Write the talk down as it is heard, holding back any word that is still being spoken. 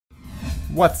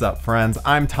What's up, friends?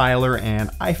 I'm Tyler, and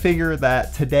I figure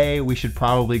that today we should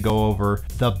probably go over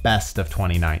the best of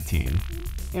 2019.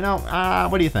 You know,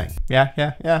 what do you think? Yeah?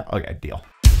 Okay, deal.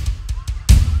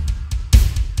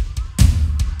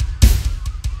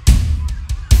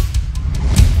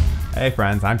 Hey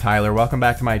friends, I'm Tyler. Welcome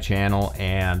back to my channel,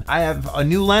 and I have a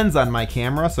new lens on my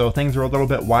camera, so things are a little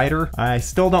bit wider. I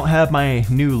still don't have my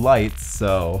new lights,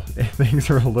 so things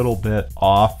are a little bit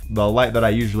off. The light that I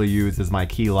usually use is my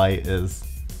key light is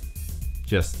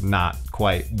just not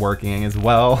quite working as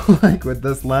well like with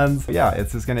this lens. Yeah,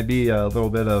 it's just gonna be a little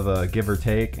bit of a give or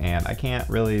take, and I can't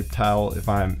really tell if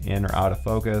I'm in or out of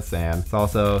focus, and it's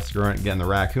also getting the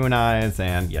raccoon eyes,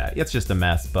 and yeah, it's just a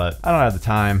mess, but I don't have the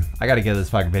time. I gotta get this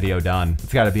fucking video done.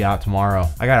 It's gotta be out tomorrow.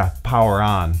 I gotta power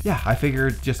on. Yeah, I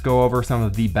figured just go over some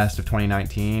of the best of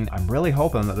 2019. I'm really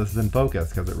hoping that this is in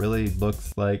focus because it really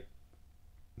looks like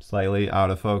slightly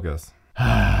out of focus.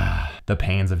 The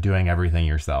pains of doing everything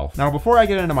yourself. Now, before I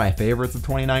get into my favorites of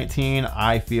 2019,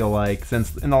 I feel like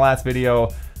since in the last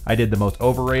video I did the most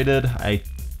overrated, I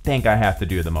think I have to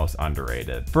do the most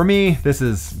underrated. For me, this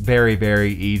is very,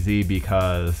 very easy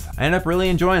because I ended up really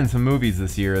enjoying some movies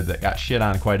this year that got shit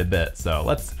on quite a bit. So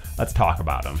let's talk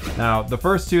about them. Now, the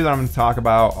first two that I'm gonna talk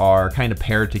about are kind of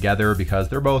paired together because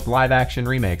they're both live action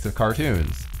remakes of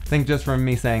cartoons. I think just from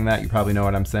me saying that, you probably know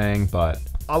what I'm saying, but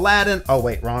Aladdin, oh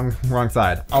wait, wrong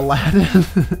side. Aladdin,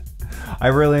 I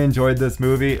really enjoyed this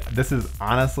movie. This is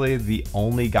honestly the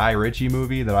only Guy Ritchie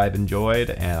movie that I've enjoyed,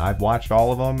 and I've watched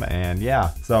all of them, and yeah,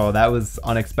 so that was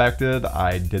unexpected.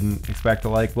 I didn't expect to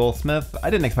like Will Smith. I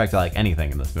didn't expect to like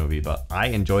anything in this movie, but I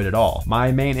enjoyed it all.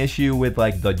 My main issue with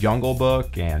like The Jungle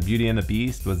Book and Beauty and the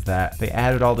Beast was that they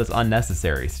added all this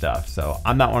unnecessary stuff, so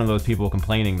I'm not one of those people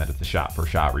complaining that it's a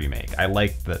shot-for-shot remake. I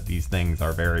like that these things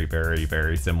are very, very,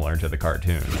 very similar to the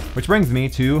cartoon. Which brings me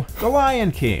to The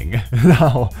Lion King.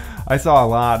 Now, I saw a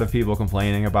lot of people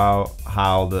complaining about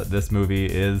how this movie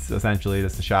is essentially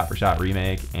just a shot-for-shot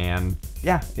remake, and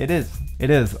yeah, it is. It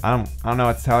is. I don't know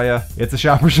what to tell you. It's a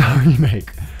shot-for-shot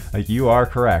remake. Like, you are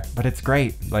correct, but it's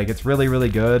great. Like, it's really, really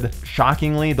good.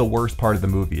 Shockingly, the worst part of the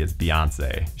movie is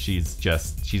Beyonce.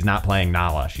 She's not playing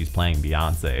Nala, she's playing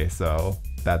Beyonce, so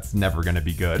that's never gonna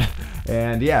be good.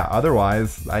 And yeah,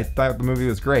 otherwise, I thought the movie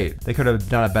was great. They could have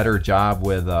done a better job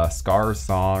with Scar's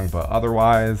song, but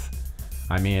otherwise,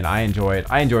 I mean, I enjoyed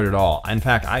it all. In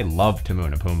fact, I love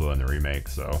Timon and Pumbaa in the remake,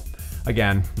 so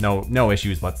again, no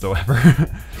issues whatsoever.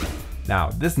 Now,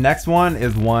 this next one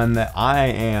is one that I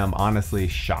am honestly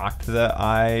shocked that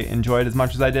I enjoyed as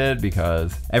much as I did,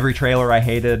 because every trailer I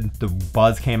hated, the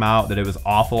buzz came out that it was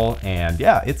awful, and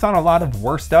yeah, it's on a lot of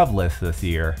worst of lists this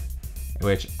year,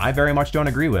 which I very much don't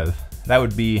agree with. That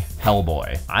would be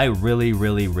Hellboy. I really,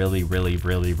 really, really, really,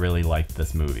 really, really liked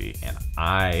this movie, and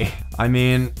I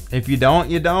mean, if you don't,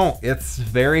 you don't. It's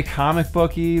very comic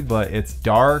booky, but it's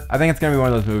dark. I think it's gonna be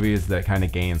one of those movies that kind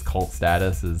of gains cult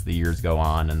status as the years go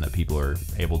on, and that people are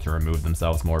able to remove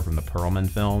themselves more from the Perlman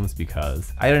films,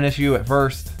 because I had an issue at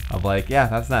first of like, yeah,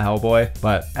 that's not Hellboy,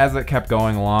 but as it kept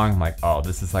going along, I'm like, oh,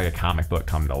 this is like a comic book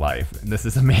come to life. This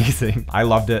is amazing. I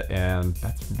loved it, and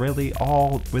that's really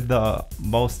all with the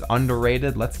most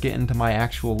underrated. Let's get into my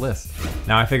actual list.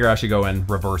 Now, I figure I should go in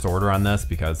reverse order on this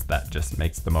because that just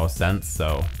makes the most sense.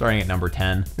 So starting at number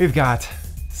 10, we've got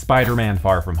Spider-Man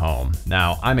Far From Home.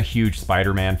 Now, I'm a huge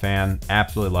Spider-Man fan,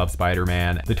 absolutely love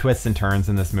Spider-Man. The twists and turns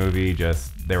in this movie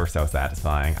they were so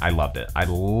satisfying. I loved it. I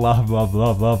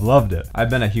loved it. I've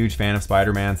been a huge fan of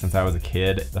Spider-Man since I was a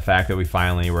kid. The fact that we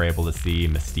finally were able to see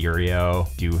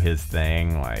Mysterio do his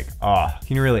thing, like, oh,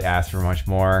 can you really ask for much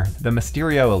more? The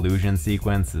Mysterio illusion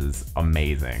sequence is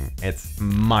amazing. It's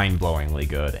mind-blowingly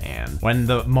good, and when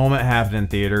the moment happened in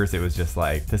theaters, it was just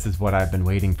like, this is what I've been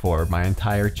waiting for my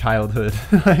entire childhood.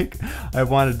 Like, I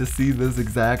wanted to see this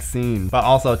exact scene. But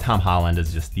also, Tom Holland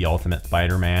is just the ultimate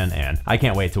Spider-Man, and I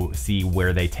can't wait to see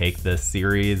where they take this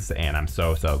series, and I'm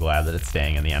so glad that it's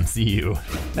staying in the MCU.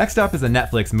 Next up is a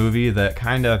Netflix movie that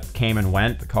kind of came and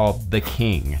went called The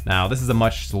King. Now, this is a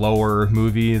much slower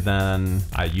movie than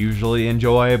I usually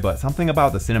enjoy, but something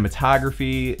about the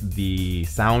cinematography, the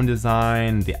sound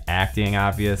design, the acting,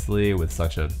 obviously, with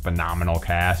such a phenomenal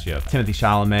cast. You have Timothée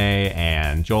Chalamet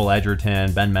and Joel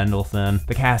Edgerton, Ben Mendelsohn.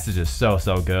 The cast is just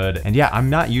so good. And yeah, I'm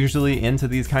not usually into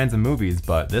these kinds of movies,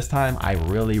 but this time I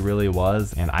really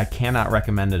was, and I cannot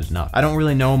recommend it enough. I don't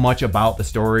really know much about the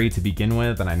story to begin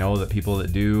with, and I know that people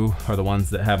that do are the ones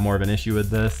that have more of an issue with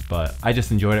this, but I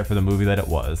just enjoyed it for the movie that it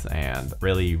was, and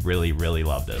really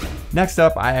loved it. Next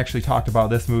up, I actually talked about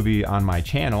this movie on my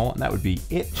channel, and that would be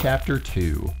It Chapter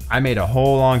 2. I made a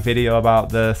whole long video about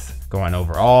this. going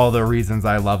over all the reasons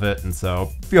I love it. And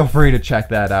so feel free to check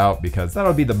that out, because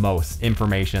that'll be the most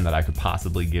information that I could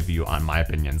possibly give you on my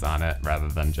opinions on it, rather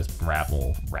than just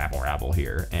rabble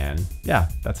here. And yeah,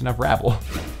 that's enough rabble.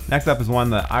 Next up is one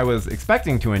that I was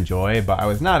expecting to enjoy, but I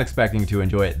was not expecting to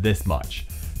enjoy it this much.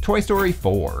 Toy Story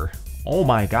 4. Oh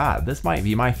my god, this might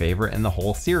be my favorite in the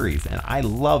whole series, and I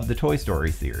love the Toy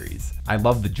Story series. I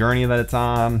love the journey that it's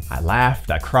on. I laughed,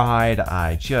 I cried,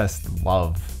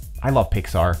 I love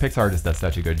Pixar. Pixar just does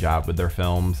such a good job with their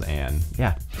films, and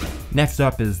yeah. Next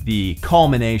up is the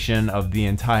culmination of the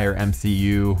entire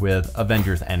MCU with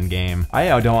Avengers Endgame.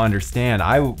 I don't understand.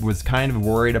 I was kind of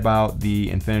worried about the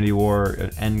Infinity War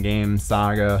Endgame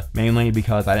saga, mainly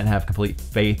because I didn't have complete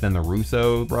faith in the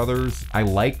Russo brothers. I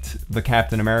liked the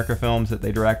Captain America films that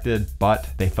they directed, but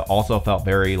they also felt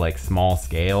very like small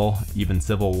scale, even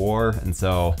Civil War, and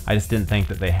so I just didn't think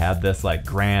that they had this like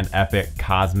grand epic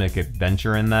cosmic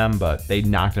adventure in them, but they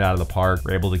knocked it out of the park.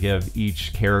 Were able to give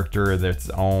each character its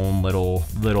own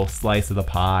little slice of the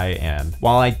pie, and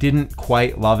while I didn't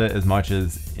quite love it as much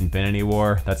as Infinity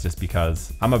War, that's just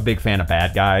because I'm a big fan of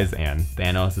bad guys, and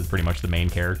Thanos is pretty much the main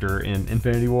character in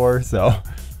Infinity War, so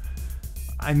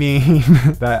I mean,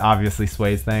 that obviously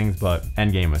sways things, but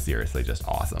Endgame was seriously just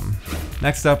awesome.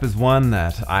 Next up is one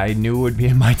that I knew would be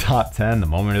in my top 10 the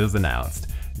moment it was announced.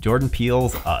 Jordan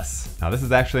Peele's Us. Now, this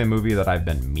is actually a movie that I've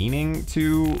been meaning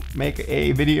to make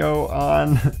a video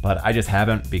on, but I just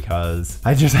haven't, because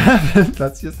I just haven't.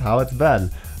 That's just how it's been.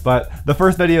 But the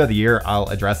first video of the year, I'll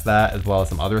address that as well as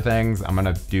some other things. I'm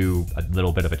gonna do a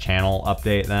little bit of a channel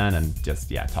update then, and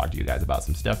just, yeah, talk to you guys about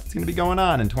some stuff that's gonna be going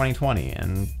on in 2020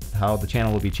 and how the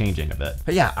channel will be changing a bit.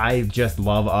 But yeah, I just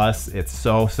love Us. It's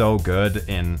so good,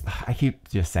 and I keep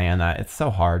just saying that. It's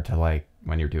so hard to like,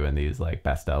 when you're doing these like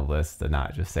best of lists, to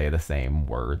not just say the same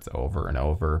words over and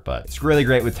over, but it's really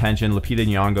great with tension. Lupita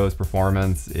Nyong'o's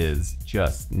performance is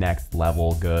just next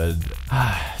level good.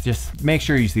 Just make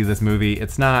sure you see this movie.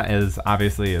 It's not as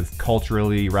obviously as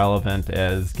culturally relevant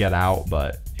as Get Out,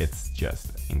 but it's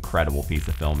just incredible piece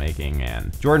of filmmaking,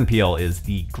 and Jordan Peele is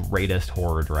the greatest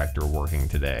horror director working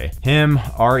today. Him,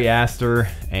 Ari Aster,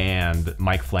 and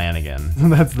Mike Flanagan.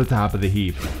 That's the top of the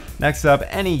heap. Next up,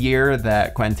 any year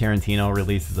that Quentin Tarantino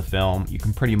releases a film, you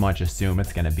can pretty much assume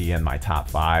it's gonna be in my top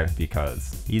 5,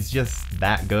 because he's just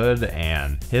that good,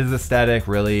 and his aesthetic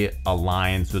really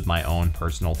aligns with my own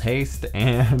personal taste,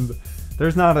 and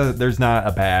there's not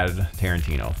a bad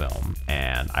Tarantino film,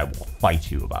 and I will fight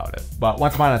you about it. But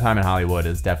Once Upon a Time in Hollywood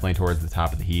is definitely towards the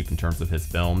top of the heap in terms of his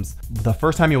films. The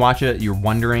first time you watch it, you're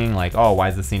wondering like, oh, why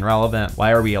is this scene relevant?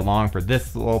 Why are we along for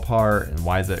this little part? And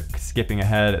why is it skipping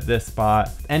ahead at this spot?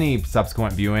 Any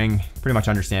subsequent viewing, pretty much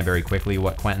understand very quickly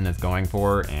what Quentin is going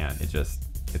for, and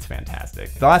it's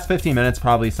fantastic. The last 15 minutes,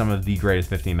 probably some of the greatest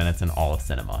 15 minutes in all of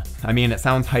cinema. I mean, it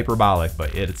sounds hyperbolic,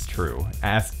 but it's true.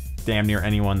 Ask damn near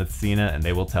anyone that's seen it, and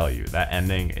they will tell you that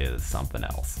ending is something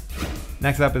else.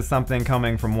 Next up is something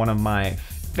coming from one of my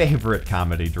favorite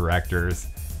comedy directors,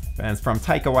 and it's from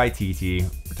Taika Waititi.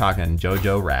 We're talking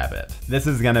Jojo Rabbit. This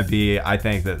is gonna be, I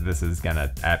think that this is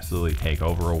gonna absolutely take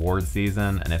over awards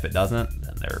season, and if it doesn't,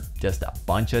 then they're just a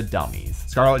bunch of dummies.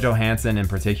 Scarlett Johansson in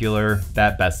particular,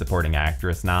 that Best Supporting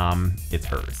Actress nom, it's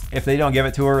hers. If they don't give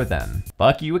it to her, then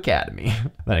fuck you, Academy.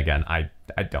 Then again, I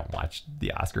don't watch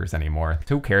the Oscars anymore.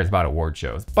 Who cares about award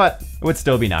shows? But it would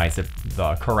still be nice if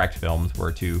the correct films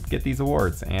were to get these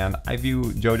awards, and I view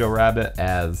Jojo Rabbit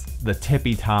as the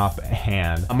tippy top.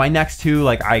 And my next two,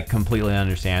 like, I completely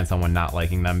understand someone not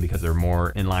liking them because they're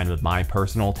more in line with my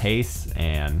personal tastes,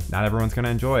 and not everyone's gonna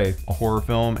enjoy a horror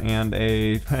film and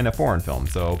a foreign film.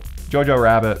 So Jojo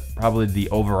Rabbit, probably the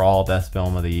overall best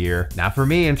film of the year. Now for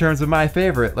me, in terms of my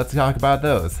favorite, let's talk about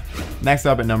those. Next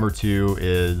up at number 2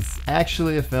 is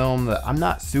actually a film that I'm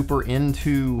not super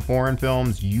into foreign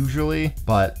films usually,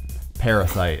 but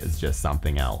Parasite is just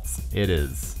something else. It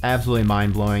is absolutely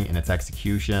mind-blowing in its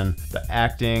execution. The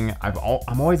acting,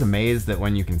 I'm always amazed that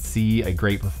when you can see a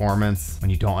great performance when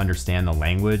you don't understand the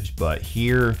language, but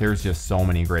here there's just so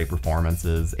many great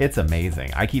performances. It's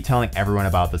amazing. I keep telling everyone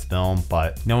about this film,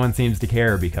 but no one seems to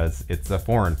care because it's a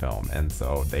foreign film, and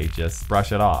so they just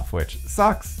brush it off, which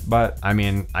sucks, but I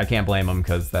mean, I can't blame them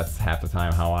because that's half the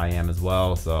time how I am as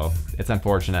well, so it's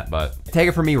unfortunate, but take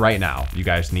it from me right now. You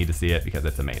guys need to see it because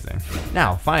it's amazing.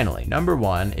 Now, finally, number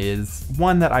 1 is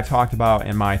one that I've talked about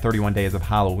in my 31 Days of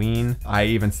Halloween. I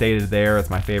even stated there it's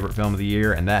my favorite film of the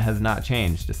year, and that has not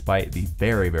changed despite the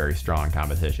very, very strong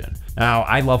competition. Now,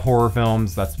 I love horror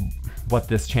films. That's what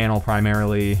this channel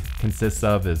primarily consists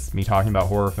of, is me talking about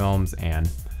horror films, and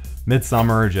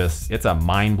Midsommar, it's a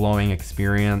mind-blowing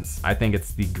experience. I think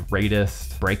it's the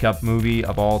greatest breakup movie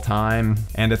of all time.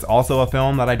 And it's also a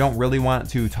film that I don't really want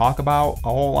to talk about a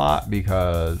whole lot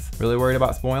because I'm really worried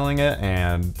about spoiling it,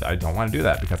 and I don't want to do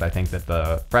that because I think that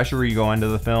the fresher you go into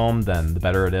the film, then the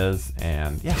better it is.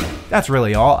 And yeah, that's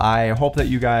really all. I hope that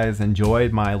you guys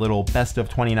enjoyed my little best of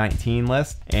 2019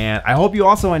 list, and I hope you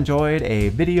also enjoyed a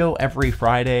video every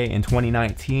Friday in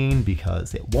 2019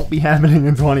 because it won't be happening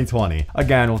in 2020.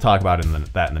 Again, we'll talk about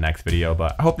that in the next video,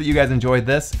 but I hope that you guys enjoyed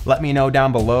this. Let me know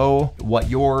down below what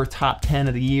your top 10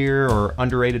 of the year or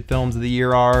underrated films of the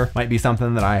year are. Might be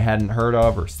something that I hadn't heard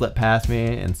of or slipped past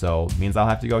me, and so it means I'll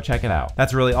have to go check it out.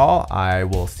 That's really all. I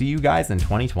will see you guys in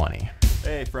 2020.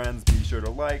 Hey friends, be sure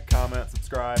to like, comment,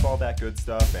 subscribe, all that good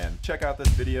stuff, and check out this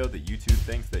video that YouTube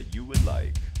thinks that you would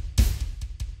like.